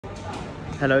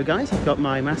Hello guys, I've got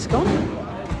my mask on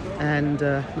and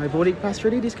my boarding pass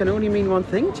ready. This can only mean one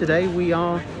thing. Today we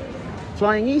are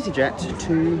flying Easyjet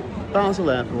to Basel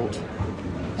Airport.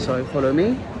 So follow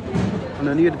me on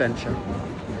a new adventure.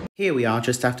 Here we are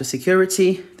just after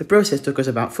security. The process took us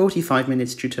about 45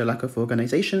 minutes due to a lack of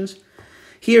organizations.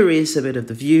 Here is a bit of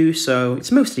the view. So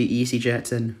it's mostly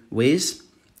Easyjet and Wizz.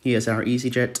 Here's our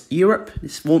Easyjet Europe.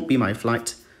 This won't be my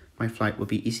flight. My flight will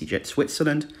be Easyjet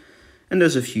Switzerland. And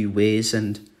there's a few Wizz,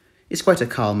 and it's quite a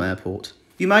calm airport.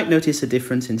 You might notice a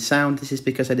difference in sound. This is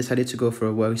because I decided to go for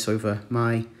a voiceover.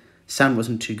 My sound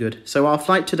wasn't too good. So our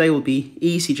flight today will be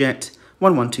Easyjet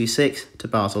 1126 to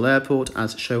Basel Airport,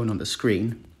 as shown on the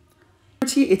screen.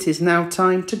 It is now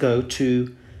time to go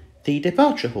to the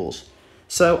departure halls.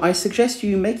 So I suggest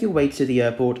you make your way to the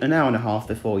airport an hour and a half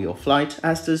before your flight,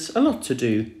 as there's a lot to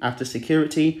do after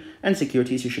security, and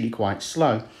security is usually quite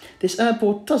slow. This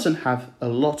airport doesn't have a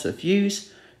lot of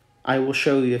views. I will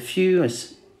show you a few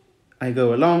as I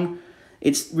go along.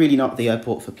 It's really not the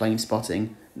airport for plane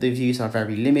spotting. The views are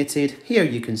very limited. Here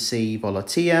you can see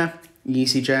Volotea,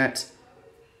 Easyjet,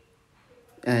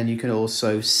 and you can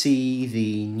also see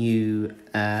the new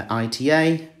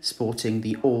ITA sporting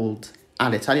the old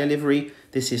Alitalia livery.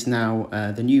 This is now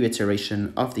the new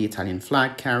iteration of the Italian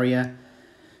flag carrier,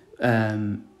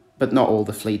 but not all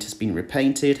the fleet has been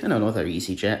repainted. And another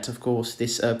Easyjet, of course.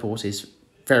 This airport is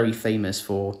very famous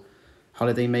for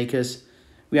holiday makers.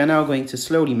 We are now going to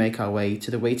slowly make our way to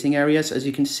the waiting areas. As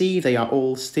you can see, they are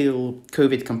all still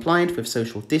COVID compliant with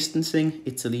social distancing,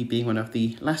 Italy being one of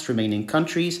the last remaining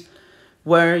countries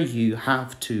where you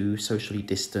have to socially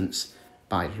distance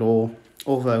by law.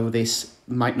 Although this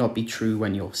might not be true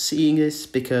when you're seeing this,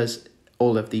 because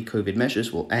all of the COVID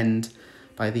measures will end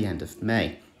by the end of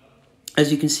May.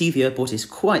 As you can see, the airport is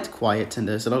quite quiet and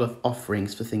there's a lot of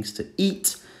offerings for things to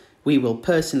eat. We will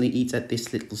personally eat at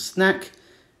this little snack,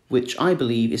 which I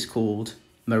believe is called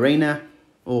Morena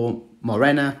or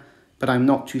Morena, but I'm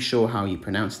not too sure how you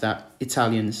pronounce that.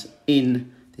 Italians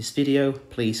in this video,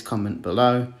 please comment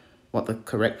below what the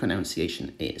correct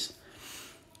pronunciation is.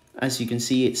 As you can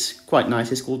see, it's quite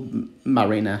nice. It's called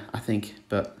Marina, I think,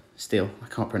 but still, I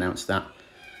can't pronounce that.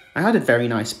 I had a very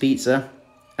nice pizza.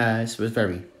 This was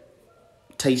very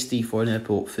tasty for an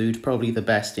airport food, probably the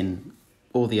best in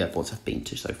all the airports I've been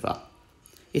to so far.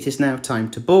 It is now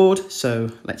time to board,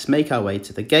 so let's make our way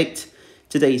to the gate.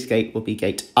 Today's gate will be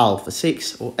gate Alpha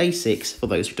 6 or A6 for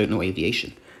those who don't know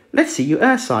aviation. Let's see you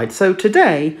airside. So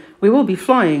today we will be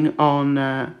flying on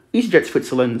Easyjet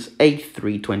Switzerland's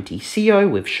A320ceo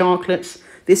with sharklets.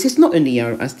 This is not a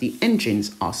Neo as the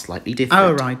engines are slightly different.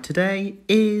 Our ride today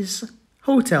is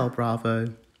Hotel Bravo,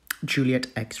 Juliet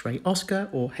X-Ray Oscar,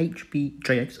 or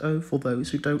HB-JXO for those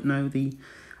who don't know the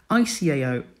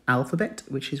ICAO alphabet,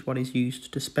 which is what is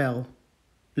used to spell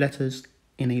letters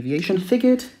in aviation.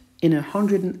 Configured in a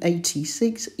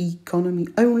 186 economy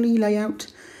only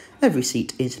layout. Every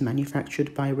seat is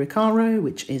manufactured by Recaro,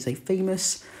 which is a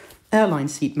famous airline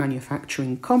seat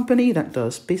manufacturing company that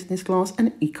does business class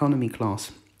and economy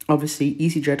class. Obviously,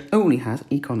 Easyjet only has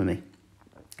economy.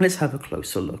 Let's have a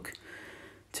closer look.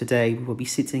 Today, we will be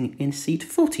sitting in seat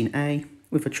 14A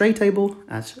with a tray table,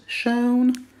 as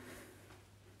shown.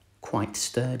 Quite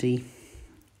sturdy,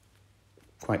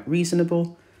 quite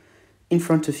reasonable. In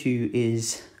front of you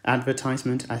is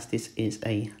advertisement, as this is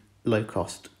a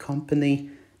low-cost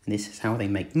company. And this is how they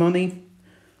make money.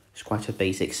 It's quite a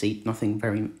basic seat, nothing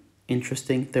very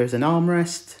interesting. There's an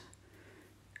armrest,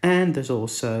 and there's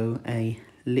also a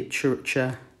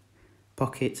literature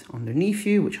pocket underneath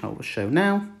you, which I will show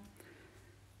now.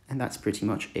 And that's pretty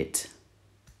much it.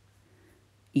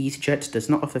 Easyjet does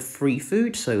not offer free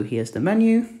food, so here's the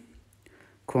menu.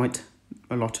 Quite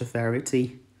a lot of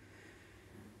variety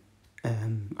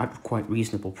at quite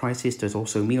reasonable prices. There's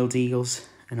also meal deals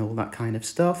and all that kind of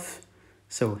stuff.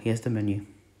 So here's the menu.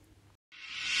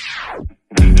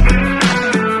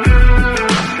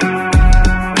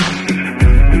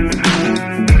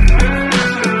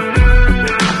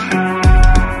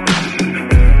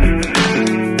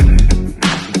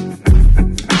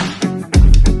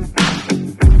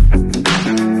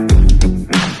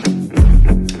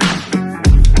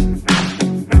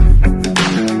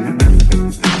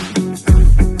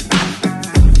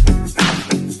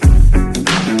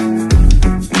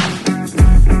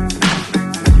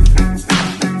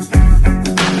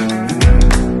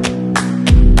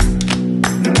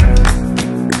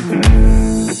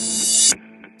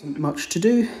 Much to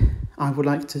do. I would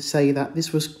like to say that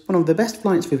this was one of the best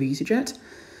flights with Easyjet.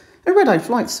 A red-eye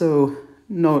flight, so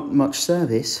not much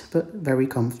service, but very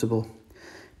comfortable.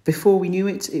 Before we knew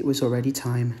it, it was already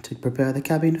time to prepare the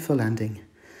cabin for landing.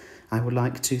 I would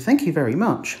like to thank you very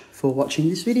much for watching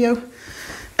this video,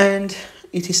 and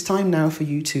it is time now for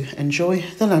you to enjoy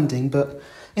the landing. But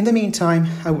in the meantime,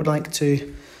 I would like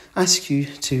to ask you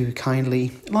to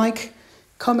kindly like,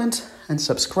 comment and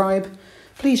subscribe.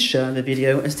 Please share the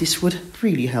video, as this would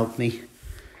really help me.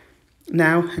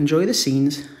 Now enjoy the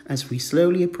scenes as we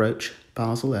slowly approach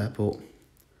Basel Airport.